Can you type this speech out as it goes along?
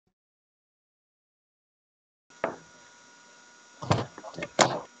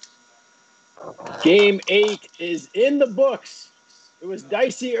Game 8 is in the books. It was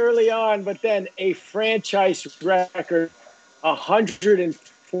dicey early on, but then a franchise record,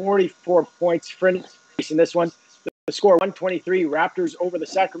 144 points for in this one. The score 123, Raptors over the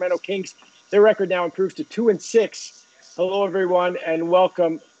Sacramento Kings. Their record now improves to 2-6. Hello, everyone, and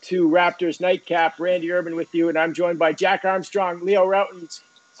welcome to Raptors Nightcap. Randy Urban with you, and I'm joined by Jack Armstrong, Leo Rautins,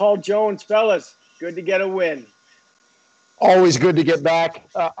 Paul Jones. Fellas, good to get a win. Always good to get back.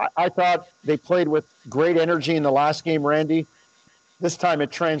 I thought they played with great energy in the last game, Randy. This time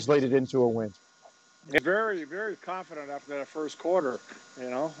it translated into a win. Very, very confident after that first quarter, you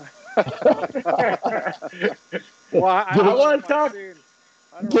know. Well, I want to talk.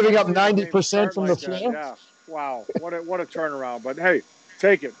 Giving up 90% from the floor. Yeah. Wow. What a turnaround. But hey,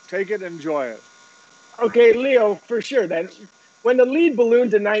 take it, enjoy it. Okay, Leo, for sure. Then, when the lead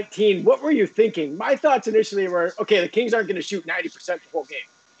ballooned to 19, what were you thinking? My thoughts initially were, okay, the Kings aren't going to shoot 90% the whole game.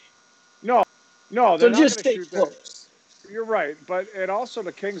 No, so just stay close. You're right, but also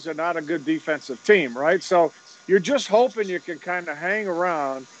the Kings are not a good defensive team, right? So you're just hoping you can kind of hang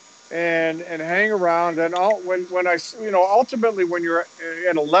around and hang around. And ultimately when you're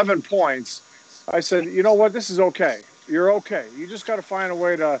at 11 points, I said, you know what, this is okay. You're okay. You just got to find a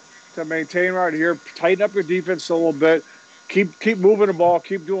way to maintain right here, tighten up your defense a little bit, keep moving the ball,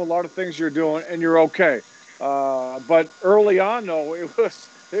 keep doing a lot of things you're doing, and you're okay. But early on, though,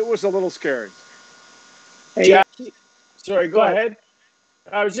 it was a little scary. Hey, Jack, sorry, go ahead.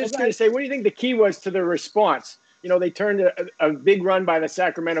 I was just going to say, what do you think the key was to the response? You know, they turned a big run by the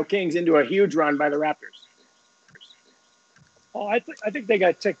Sacramento Kings into a huge run by the Raptors. Oh, I think they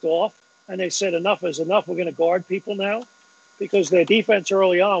got ticked off, and they said enough is enough. We're going to guard people now, because their defense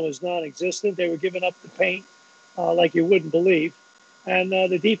early on was non-existent. They were giving up the paint like you wouldn't believe. And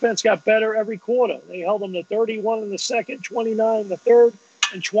the defense got better every quarter. They held them to 31 in the second, 29 in the third,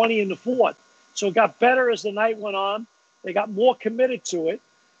 and 20 in the fourth. So it got better as the night went on. They got more committed to it.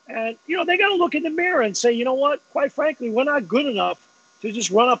 And, you know, they got to look in the mirror and say, you know what, quite frankly, we're not good enough to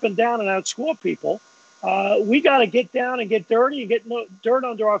just run up and down and outscore people. We got to get down and get dirty and get dirt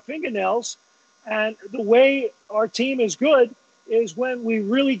under our fingernails. And the way our team is good is when we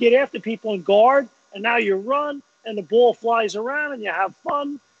really get after people and guard, and now you run and the ball flies around and you have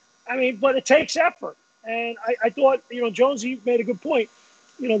fun. I mean, but it takes effort. And I thought, you know, Jonesy made a good point.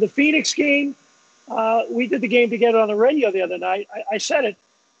 You know, the Phoenix game, we did the game together on the radio the other night. I said it.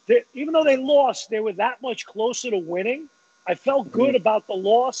 Even though they lost, they were that much closer to winning. I felt good about the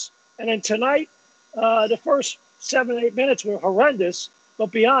loss. And then tonight, the first 7-8 minutes were horrendous.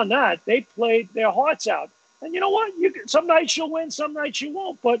 But beyond that, they played their hearts out. And you know what? Some nights you'll win, some nights you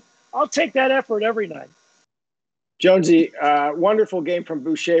won't. But I'll take that effort every night. Jonesy, wonderful game from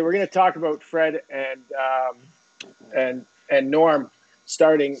Boucher. We're going to talk about Fred and Norm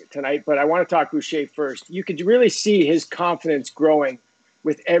starting tonight, but I want to talk Boucher first. You could really see his confidence growing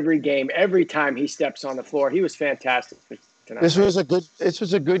with every game, every time he steps on the floor. He was fantastic tonight. This was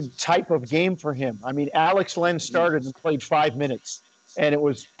a good type of game for him. I mean, Alex Len started and played 5 minutes, and it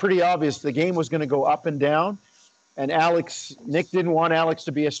was pretty obvious the game was going to go up and down. And Nick didn't want Alex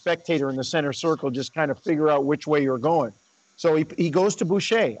to be a spectator in the center circle, just kind of figure out which way you're going. So he goes to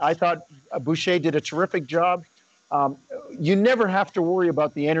Boucher. I thought Boucher did a terrific job. You never have to worry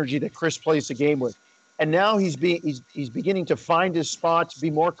about the energy that Chris plays the game with. And now he's beginning to find his spots, be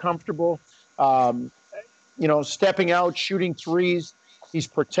more comfortable, stepping out, shooting threes. He's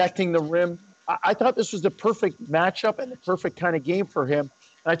protecting the rim. I thought this was the perfect matchup and the perfect kind of game for him.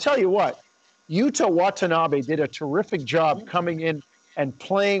 And I tell you what, Yuta Watanabe did a terrific job coming in and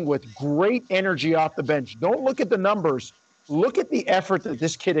playing with great energy off the bench. Don't look at the numbers. Look at the effort that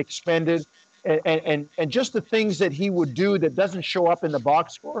this kid expended and just the things that he would do that doesn't show up in the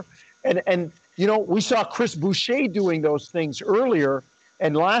box score. And you know, we saw Chris Boucher doing those things earlier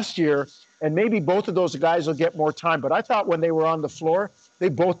and last year, and maybe both of those guys will get more time. But I thought when they were on the floor, they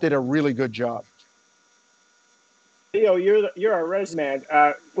both did a really good job. Leo, you're our res man.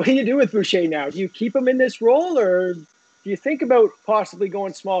 What do you do with Boucher now? Do you keep him in this role, or do you think about possibly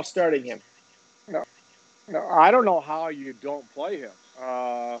going small, starting him? No, I don't know how you don't play him.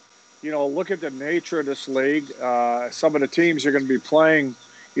 Look at the nature of this league. Some of the teams are going to be playing,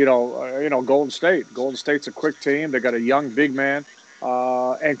 Golden State. Golden State's a quick team. They got a young big man.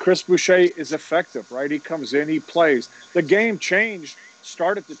 And Chris Boucher is effective, right? He comes in, he plays. The game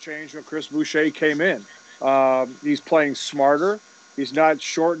started to change when Chris Boucher came in. He's playing smarter. He's not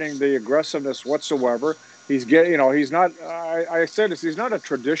shortening the aggressiveness whatsoever. He's not a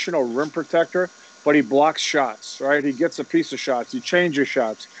traditional rim protector, but he blocks shots, right? He gets a piece of shots. He changes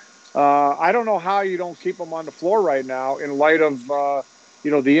shots. I don't know how you don't keep him on the floor right now in light of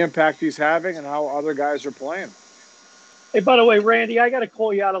the impact he's having and how other guys are playing. Hey, by the way, Randy, I got to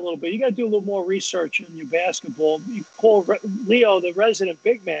call you out a little bit. You got to do a little more research in your basketball. You call Leo the resident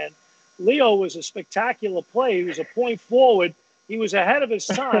big man. Leo was a spectacular player. He was a point forward. He was ahead of his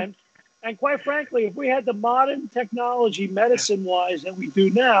time. And quite frankly, if we had the modern technology, medicine-wise, that we do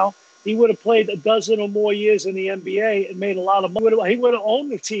now, he would have played a dozen or more years in the NBA and made a lot of money. He would have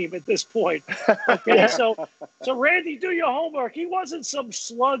owned the team at this point. Okay, so Randy, do your homework. He wasn't some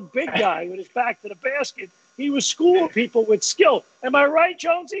slug big guy with his back to the basket. He was schooling people with skill. Am I right,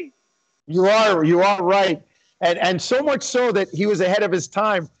 Jonesy? You are right. And so much so that he was ahead of his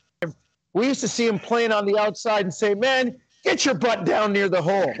time. We used to see him playing on the outside and say, man, get your butt down near the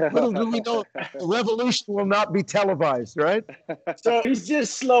hole. Little do we know, the revolution will not be televised, right? So he's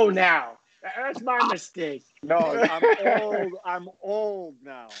just slow now. That's my mistake. No, I'm old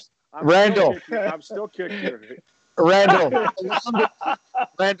now. Randall. I'm still kicking. Randall,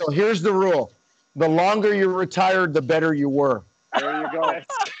 here's the rule. The longer you're retired, the better you were. There you go.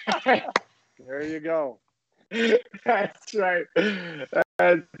 There you go. That's right.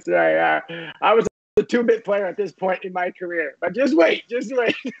 That's right. I was a 2-bit player at this point in my career. But just wait.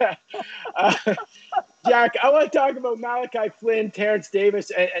 Jack, I want to talk about Malachi Flynn, Terrence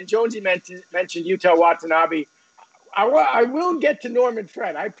Davis, and Jonesy mentioned Yuta Watanabe. I will get to Norman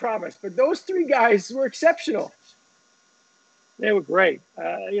Fred, I promise. But those 3 guys were exceptional. They were great.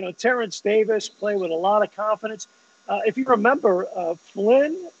 Terrence Davis played with a lot of confidence. If you remember,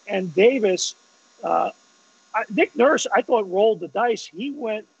 Flynn and Davis, Nick Nurse, I thought, rolled the dice. He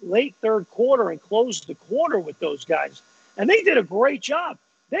went late third quarter and closed the quarter with those guys. And they did a great job.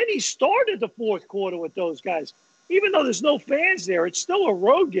 Then he started the fourth quarter with those guys. Even though there's no fans there, it's still a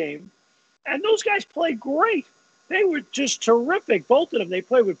road game. And those guys played great. They were just terrific, both of them. They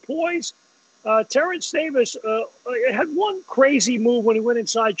played with poise. Terrence Davis had one crazy move when he went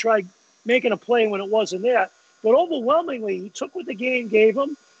inside, tried making a play when it wasn't there. But overwhelmingly, he took what the game gave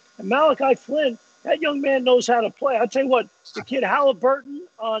him. And Malachi Flynn, that young man knows how to play. I'll tell you what, the kid Halliburton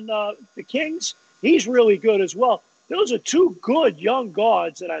on the Kings, he's really good as well. Those are 2 good young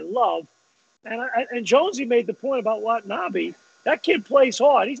guards that I love. And Jonesy made the point about Watanabe. That kid plays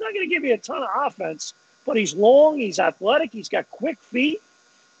hard. He's not going to give you a ton of offense, but he's long, he's athletic, he's got quick feet.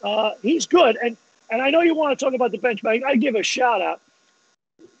 He's good. And I know you want to talk about the bench, but I give a shout out.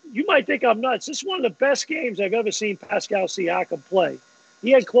 You might think I'm nuts. This is one of the best games I've ever seen Pascal Siakam play.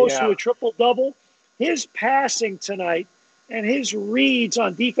 He had close to a triple-double. His passing tonight and his reads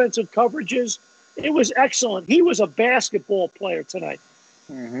on defensive coverages, it was excellent. He was a basketball player tonight.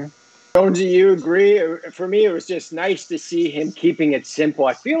 Mm-hmm. Jonesy, you agree? For me, it was just nice to see him keeping it simple.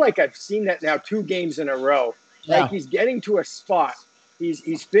 I feel like I've seen that now 2 games in a row. Yeah. Like he's getting to a spot.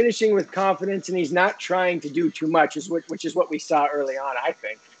 He's finishing with confidence, and he's not trying to do too much, which is what we saw early on, I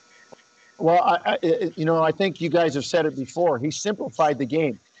think. Well, I think you guys have said it before. He simplified the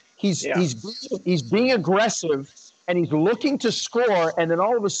game. He's being aggressive, and he's looking to score, and then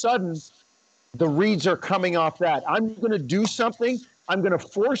all of a sudden, the reads are coming off that. I'm going to do something. I'm going to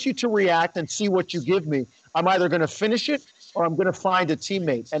force you to react and see what you give me. I'm either going to finish it or I'm going to find a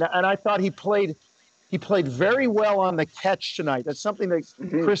teammate. And I thought he played very well on the catch tonight. That's something that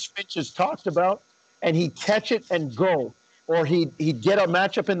Chris Finch has talked about. And he'd catch it and go. Or he'd get a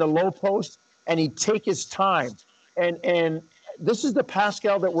matchup in the low post and he'd take his time. And this is the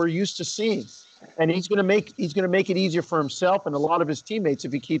Pascal that we're used to seeing. And he's going to make it easier for himself and a lot of his teammates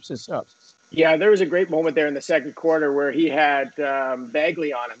if he keeps this up. Yeah, there was a great moment there in the second quarter where he had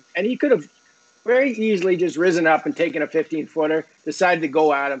Bagley on him. And he could have very easily just risen up and taken a 15-footer, decided to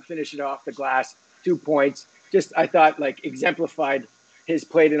go at him, finish it off the glass, 2 points. Just, I thought, exemplified his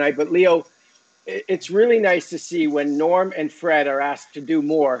play tonight. But, Leo, it's really nice to see when Norm and Fred are asked to do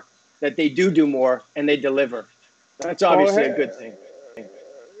more, that they do more and they deliver. That's obviously a good thing.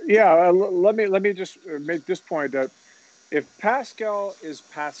 Yeah, let me just make this point that if Pascal is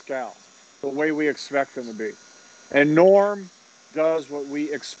Pascal, the way we expect him to be, and Norm does what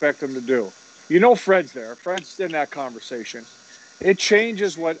we expect him to do, Fred's there. Fred's in that conversation. It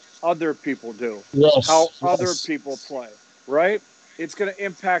changes what other people do, how other people play, right? It's going to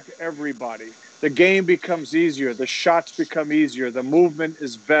impact everybody. The game becomes easier. The shots become easier. The movement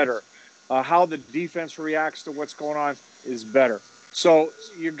is better. How the defense reacts to what's going on is better. So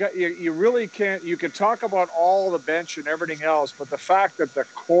you really can't. You can talk about all the bench and everything else, but the fact that the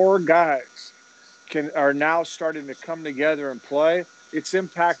core guys are now starting to come together and play, it's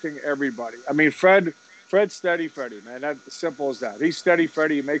impacting everybody. I mean, Fred's steady Freddie, man. That's simple as that. He's steady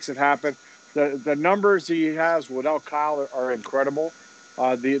Freddie. He makes it happen. The numbers he has without Kyle are incredible.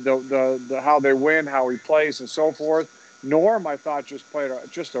 The how they win, how he plays, and so forth. Norm, I thought, just played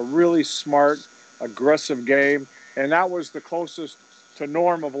just a really smart, aggressive game, and that was the closest to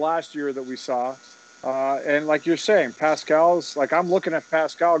Norm of last year that we saw. And like you're saying, Pascal's like, I'm looking at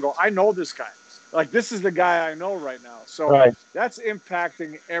Pascal, go, I know this guy. Like, this is the guy I know right now. So that's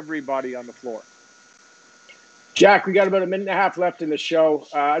impacting everybody on the floor. Jack, we got about a minute and a half left in the show.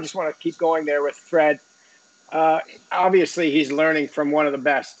 I just want to keep going there with Fred. Obviously, he's learning from one of the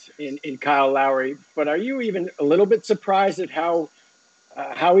best in Kyle Lowry. But are you even a little bit surprised at how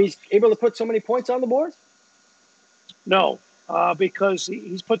he's able to put so many points on the board? No, because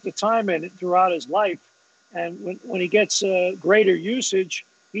he's put the time in it throughout his life. And when he gets greater usage,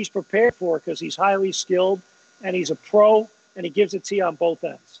 he's prepared for it because he's highly skilled and he's a pro and he gives it to you on both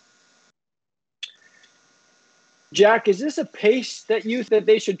ends. Jack, is this a pace that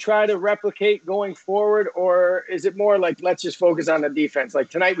they should try to replicate going forward, or is it more like let's just focus on the defense? Like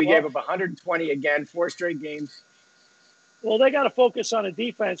tonight we gave up 120 again, 4 straight games. Well, they got to focus on the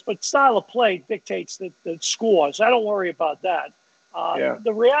defense, but style of play dictates the score, so I don't worry about that.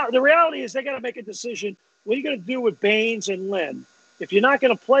 The reality is they got to make a decision. What are you going to do with Baines and Lynn? If you're not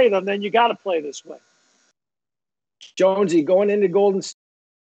going to play them, then you got to play this way. Jonesy, going into Golden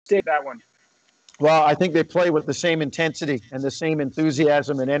State, that one. Well, I think they play with the same intensity and the same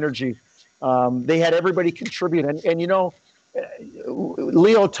enthusiasm and energy. They had everybody contribute. And, you know,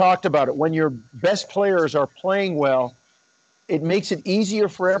 Leo talked about it. When your best players are playing well, it makes it easier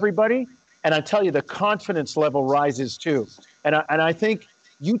for everybody. And I tell you, the confidence level rises too. And I think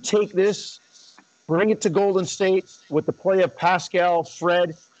you take this, bring it to Golden State with the play of Pascal,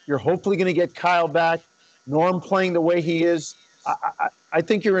 Fred. You're hopefully going to get Kyle back. Norm playing the way he is. I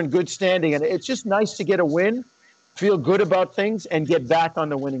think you're in good standing, and it's just nice to get a win, feel good about things, and get back on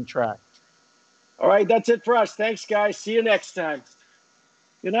the winning track. All right, that's it for us. Thanks, guys. See you next time.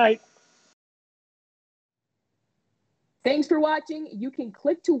 Good night. Thanks for watching. You can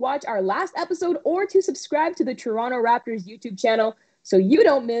click to watch our last episode or to subscribe to the Toronto Raptors YouTube channel so you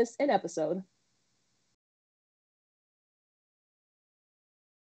don't miss an episode.